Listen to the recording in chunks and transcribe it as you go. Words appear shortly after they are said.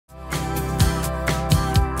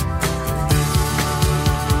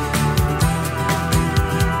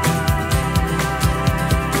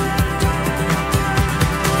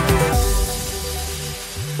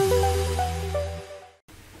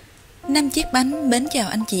Năm Chiếc Bánh mến chào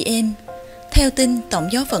anh chị em. Theo tin Tổng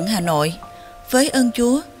Giáo Phận Hà Nội, với ơn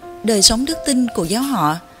Chúa, đời sống đức tin của giáo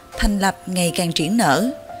họ Thành Lập ngày càng triển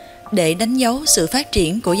nở. Để đánh dấu sự phát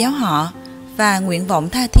triển của giáo họ và nguyện vọng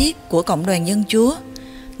tha thiết của Cộng đoàn Dân Chúa,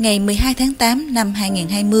 ngày 12 tháng 8 năm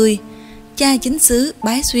 2020, cha chính xứ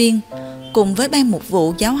Bái Xuyên cùng với ban mục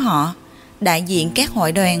vụ giáo họ, đại diện các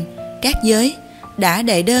hội đoàn, các giới đã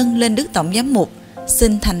đệ đơn lên Đức Tổng Giám Mục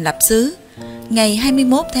xin thành lập xứ. Ngày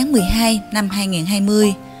 21 tháng 12 năm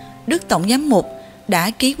 2020, Đức Tổng Giám Mục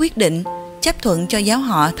đã ký quyết định chấp thuận cho giáo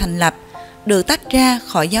họ Thành Lập được tách ra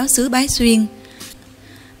khỏi giáo xứ Bái Xuyên,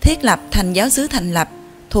 thiết lập thành giáo xứ Thành Lập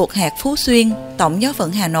thuộc hạt Phú Xuyên, Tổng Giáo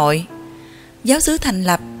Phận Hà Nội. Giáo xứ Thành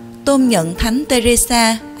Lập tôn nhận Thánh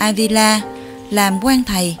Teresa Avila làm quan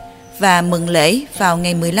thầy và mừng lễ vào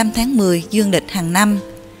ngày 15 tháng 10 dương lịch hàng năm.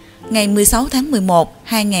 Ngày 16 tháng 11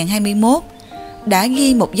 2021 đã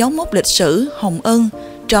ghi một dấu mốc lịch sử hồng ân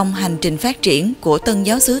trong hành trình phát triển của tân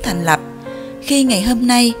giáo xứ Thành Lập, khi ngày hôm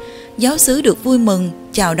nay giáo xứ được vui mừng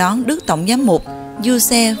chào đón Đức Tổng Giám Mục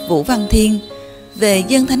Giuse Vũ Văn Thiên về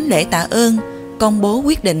dâng thánh lễ tạ ơn, công bố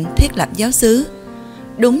quyết định thiết lập giáo xứ.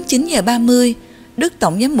 Đúng 9 giờ 30, Đức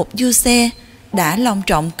Tổng Giám Mục Giuse đã long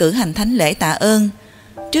trọng cử hành thánh lễ tạ ơn.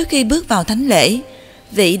 Trước khi bước vào thánh lễ,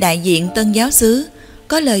 vị đại diện tân giáo xứ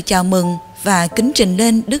có lời chào mừng và kính trình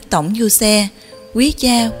lên Đức Tổng Giuse, quý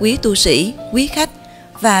cha, quý tu sĩ, quý khách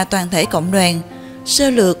và toàn thể cộng đoàn sơ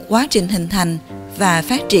lược quá trình hình thành và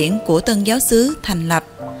phát triển của tân giáo xứ Thành Lập.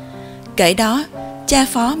 Kể đó, cha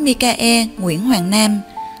phó Michael Nguyễn Hoàng Nam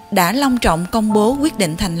đã long trọng công bố quyết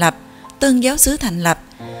định thành lập tân giáo xứ Thành Lập.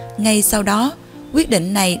 Ngay sau đó, quyết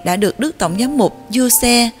định này đã được Đức Tổng Giám Mục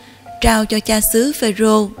Giuse trao cho cha xứ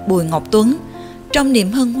Phêrô Bùi Ngọc Tuấn trong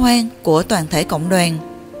niềm hân hoan của toàn thể cộng đoàn.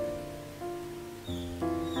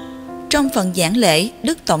 Trong phần giảng lễ,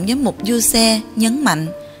 Đức Tổng Giám Mục Giuse nhấn mạnh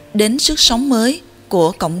đến sức sống mới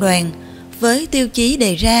của cộng đoàn với tiêu chí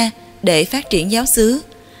đề ra để phát triển giáo xứ.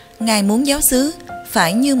 Ngài muốn giáo xứ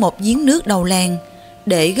phải như một giếng nước đầu làng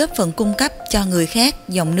để góp phần cung cấp cho người khác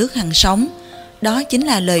dòng nước hằng sống. Đó chính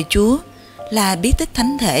là lời Chúa, là bí tích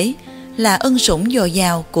thánh thể, là ân sủng dồi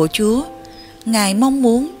dào của Chúa. Ngài mong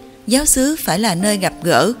muốn giáo xứ phải là nơi gặp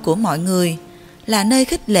gỡ của mọi người, là nơi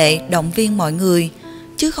khích lệ động viên mọi người,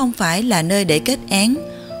 chứ không phải là nơi để kết án,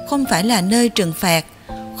 không phải là nơi trừng phạt,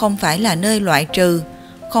 không phải là nơi loại trừ,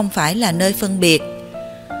 không phải là nơi phân biệt.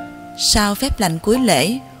 Sau phép lành cuối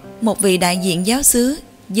lễ, một vị đại diện giáo xứ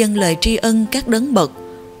dâng lời tri ân các đấng bậc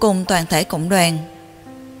cùng toàn thể cộng đoàn.